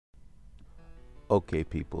Okay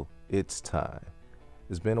people, it's time.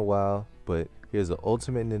 It's been a while, but here's an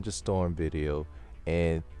Ultimate Ninja Storm video,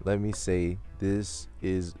 and let me say this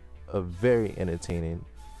is a very entertaining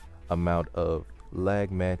amount of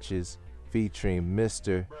lag matches featuring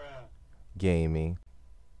MrBrehGaming.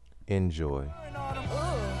 Enjoy.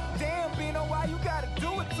 Damn, Bino, why you gotta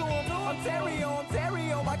do it to him?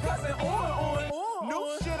 Ontario, my cousin on.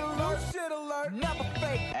 New shit alert, never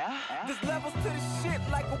fake. There's levels to the shit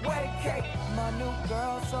like a wedding cake. My new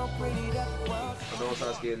girl so pretty that the world. No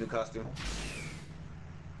Sasuke, a new costume.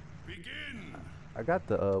 Begin. I got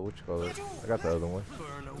the what you call it? I got the other one.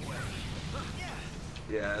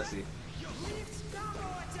 Yeah, I see.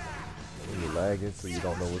 You're lagging, so you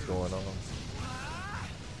don't know what's going on.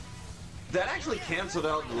 That actually canceled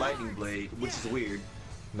out the lightning blade, which is weird.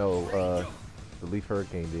 No, the Leaf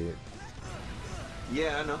Hurricane did.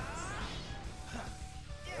 Yeah, I know.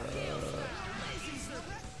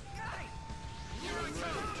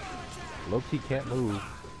 Low-key can't move.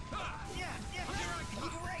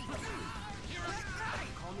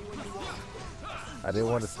 I didn't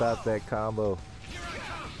want to stop that combo.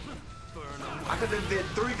 I could have did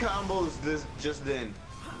 3 combos just then.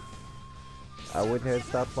 I wouldn't have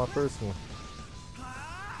stopped my first one.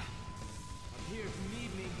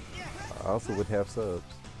 I also would have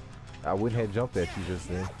subs. I wouldn't have jumped at you just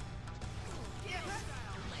then.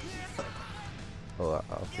 Oh,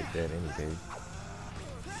 I'll take that any day.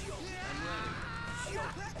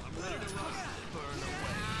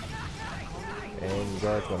 And your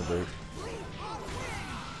guard's gonna break.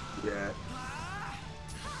 Yeah.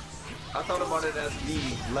 I thought about it as the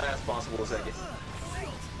last possible second.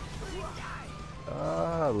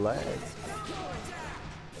 Ah, lag.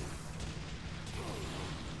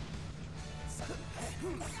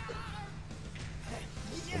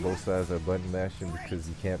 Both sides are button mashing because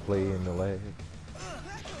you can't play in the lag.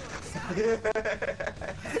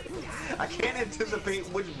 I can't anticipate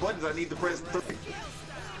which buttons I need to press 3.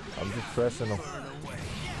 I'm just pressing them.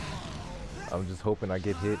 I'm just hoping I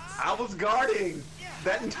get hits. I was guarding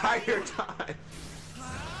that entire time.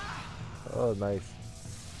 Oh, nice.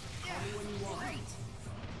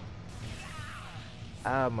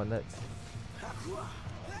 Ah, my nuts.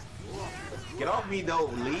 Get off me though,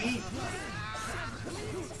 Lee.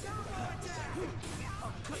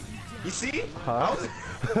 You see? Huh?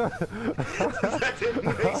 That didn't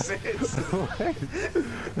make sense.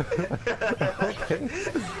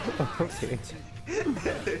 Okay.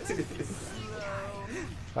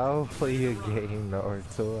 I'll play your game,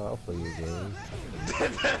 Naruto. I'll play your game.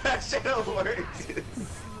 That should've worked.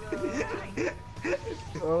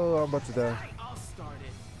 Oh, I'm about to die.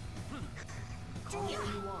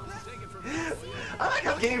 I like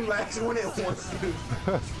how game lags when it wants to.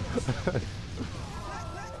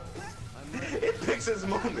 It picks its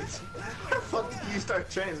moments. How the fuck did you start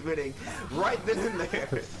transmitting right then and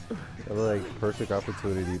there? Like, perfect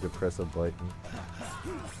opportunity to press a button.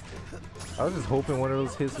 I was just hoping one of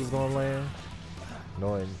those hits was gonna land.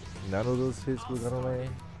 Knowing none of those hits was gonna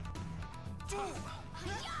land.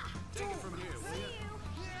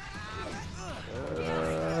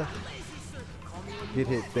 Get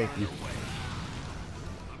hit, thank you.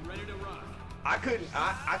 I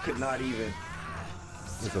could not even.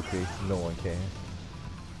 It's okay, no one can.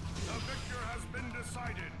 The victor has been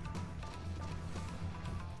decided.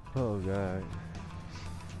 Oh god.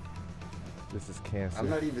 This is cancer.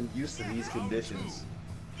 I'm not even used to these conditions.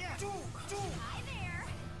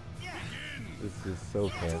 This is so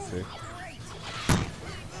cancer.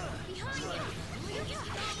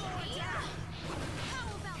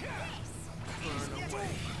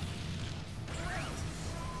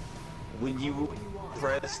 When you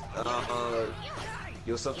press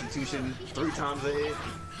your substitution 3 times a hit.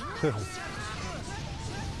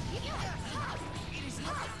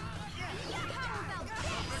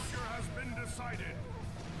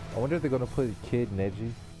 I wonder if they're gonna put Kid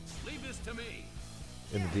Neji Leave this to me.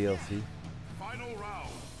 in the DLC. Final round.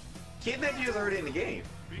 Kid Neji is already in the game.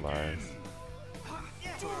 Lies.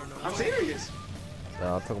 I'm serious.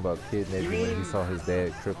 No, I'm talking about Kid Neji when he saw his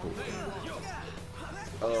dad crippled.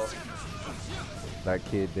 Not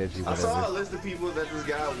Kid Neji. I saw a Whatever. list of people that this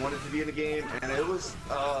guy wanted to be in the game, and it was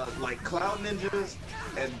like Cloud Ninjas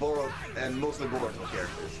and and mostly Boruto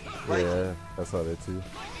characters. Like, Yeah, I saw that too.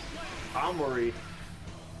 I'm worried.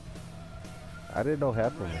 I didn't know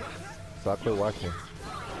half of them, so I quit watching.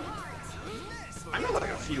 I know like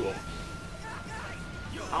a few of them.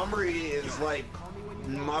 Amri is like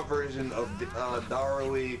my version of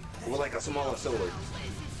Darui with like a smaller sword.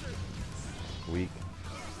 Weak.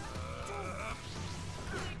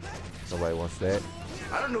 Nobody wants that.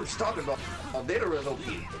 I don't know what you're talking about. Data is OP.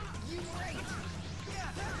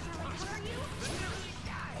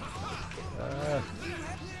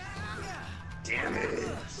 Damn it.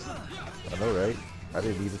 I know, right? I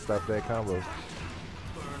didn't even stop that combo.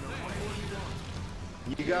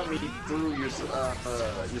 You got me through your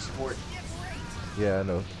support. Yeah, I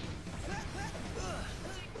know.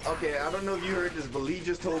 Okay, I don't know if you heard this, but Lee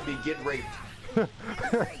just told me get raped. I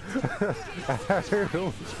heard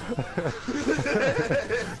him.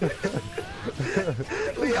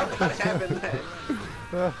 Lee, I'm not having that.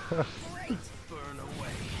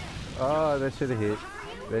 Oh, that should have hit.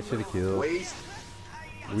 That should have killed. Waste.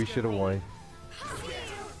 We should have won.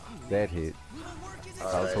 That hit.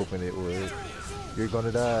 I was hoping it would. You're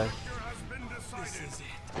gonna die.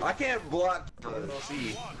 I can't block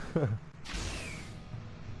C.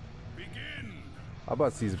 I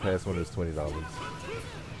bought season pass when it was $20.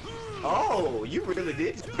 Oh, you really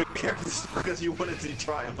did characters because you wanted to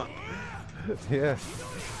try them. Yeah.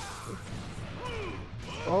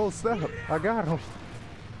 Oh snap! I got him.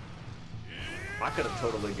 I could have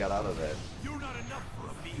totally got out of that.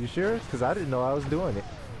 You sure? Because I didn't know I was doing it.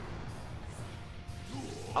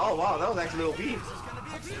 Oh wow, that was actually OP.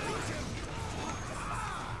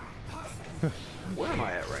 Where am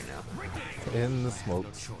I at right now? In the smoke.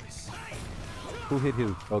 Who hit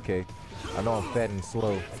who? Okay. I know I'm fat and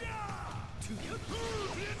slow.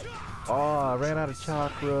 Oh, I ran out of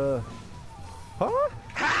chakra. Huh?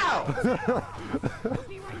 How?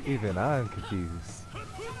 Even I'm confused.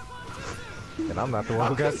 And I'm not the one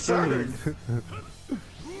who got screwed.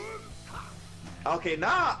 Okay,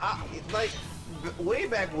 like way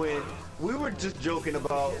back when we were just joking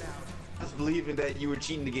about us believing that you were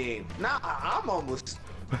cheating the game. Now I'm almost.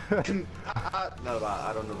 I don't know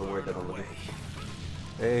the word that I'm looking for.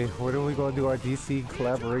 Hey, when are we gonna do our DC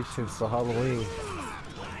collaborations for Halloween?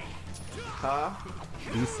 Huh?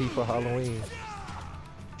 DC for Halloween.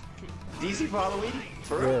 DC for Halloween?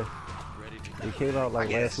 For real? Yeah. It came out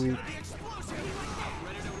like last week.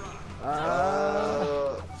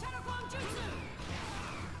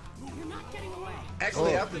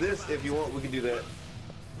 Actually, after this, if you want, we can do that.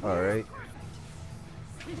 Alright.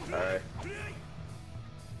 Alright.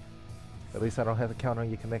 At least I don't have to count on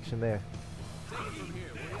your connection there.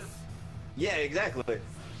 Yeah, exactly.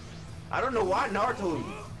 I don't know why Naruto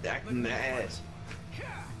acting the ass.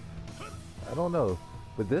 I don't know.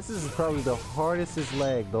 But this is probably the hardest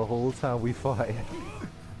lag the whole time we fought.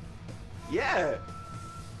 Yeah.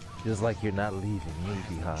 Just like you're not leaving me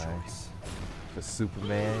behind. For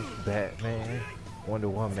Superman, Batman, Wonder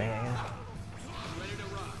Woman. I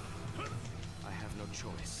have no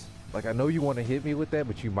choice. Like, I know you want to hit me with that,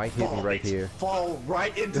 but you might hit me right here. Fall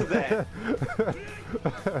right into that.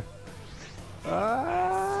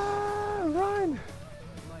 Ah, run!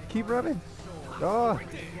 Keep running. Oh,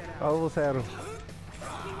 I almost had him.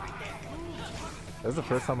 That's the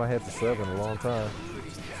first time I had to sub in a long time.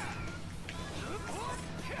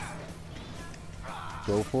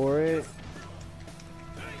 Go for it.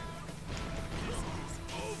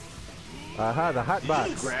 Aha, the hot box.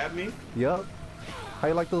 Did you grab me? Yup. How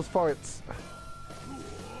you like those farts?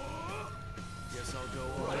 Guess I'll go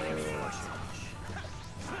all in.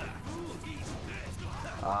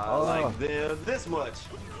 I like them this much.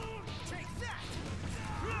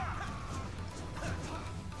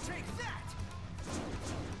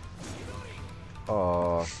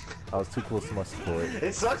 Oh, I was too close to my support.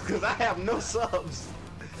 It sucks because I have no subs.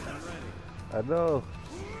 I know.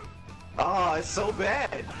 Oh, it's so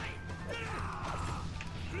bad.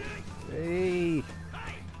 Hey,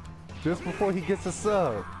 just before he gets a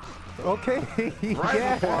sub. Okay. Right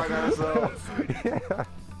Yeah. before I got a sub. Yeah.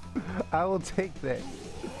 I will take that.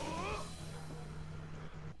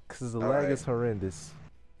 Cause the lag is horrendous.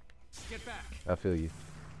 Get back. I feel you.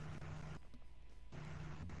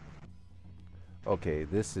 Okay,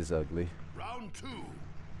 this is ugly. Round 2.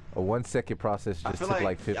 A 1 second process just took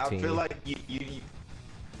like 15. I feel like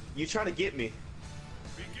you trying to get me.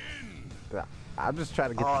 Begin. I'm just trying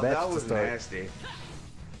to get Oh, the match that to was start. nasty.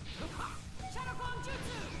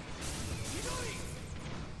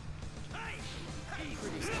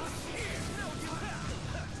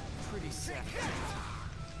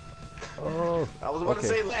 Oh, I was about to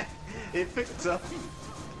say left. It fixed up.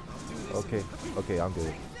 Okay, okay, I'm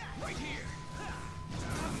good. Right here.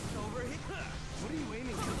 Over here. What are you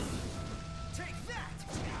aiming for? Take that.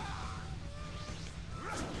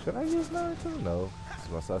 Should I use Naruto? No,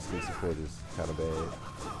 my Sasuke support is kind of bad.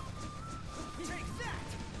 Take that.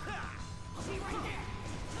 I'll be right there.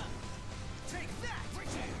 Take that.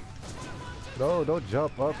 No, don't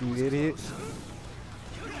jump up, you idiot.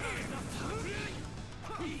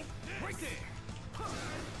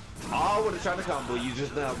 Oh, I would have tried to combo you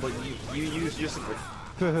just now, but you used your super.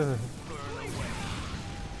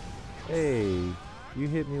 Hey, you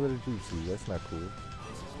hit me with a jutsu. That's not cool.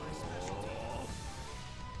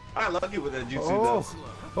 I love you with that jutsu Oh,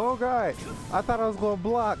 oh god! I thought I was gonna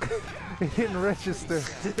block. It didn't register.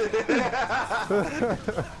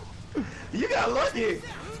 You got lucky,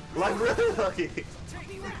 like really lucky.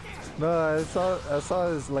 No, I saw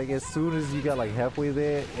this like as soon as you got like halfway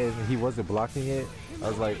there and he wasn't blocking it. I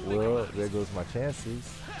was like, well, there goes my chances.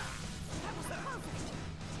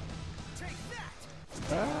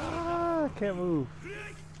 Ah, I can't move.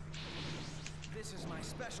 This is my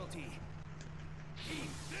specialty.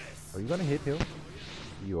 Are you gonna hit him?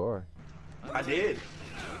 You are. I did.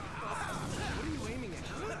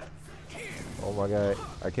 Oh my god,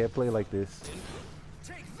 I can't play like this.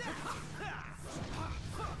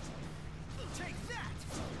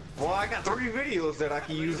 Well, I got 3 videos that I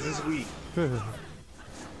can use this week.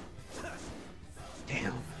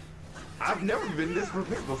 Damn. I've never been this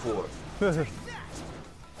prepared before. I've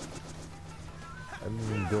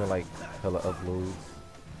been doing like hella uploads.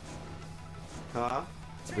 Huh?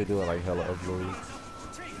 I've been doing like hella uploads.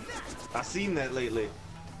 I seen that lately.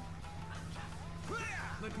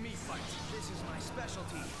 Let me fight. This is my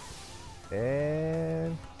specialty.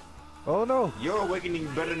 And oh no! Your awakening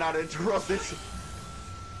better not interrupt this.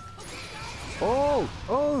 Oh!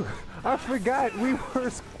 Oh! I forgot we were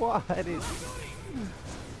squatted.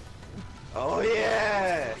 Oh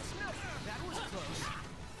yeah! That was close.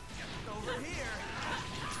 Over here.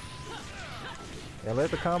 And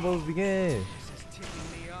let the combos begin. This is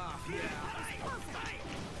ticking me off.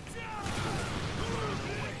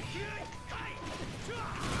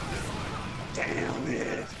 Damn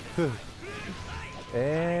it!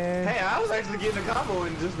 And Hey, I was actually getting a combo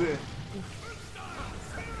in just then.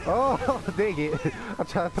 oh, dang it! I'm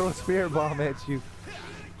trying to throw a spirit bomb at you.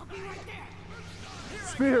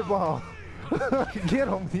 Spirit bomb! Get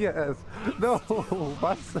him! Yes. No,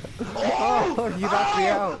 my son. Oh, you knocked me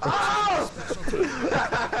out. I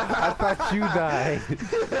thought you died.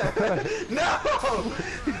 No!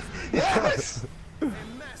 Yes!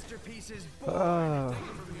 Masterpieces. Oh,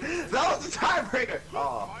 That was the tiebreaker!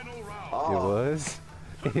 Oh. it was.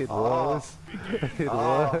 It was. It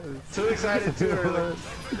was. Too excited too early.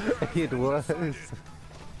 It was.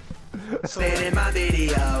 Staying in my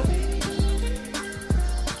video.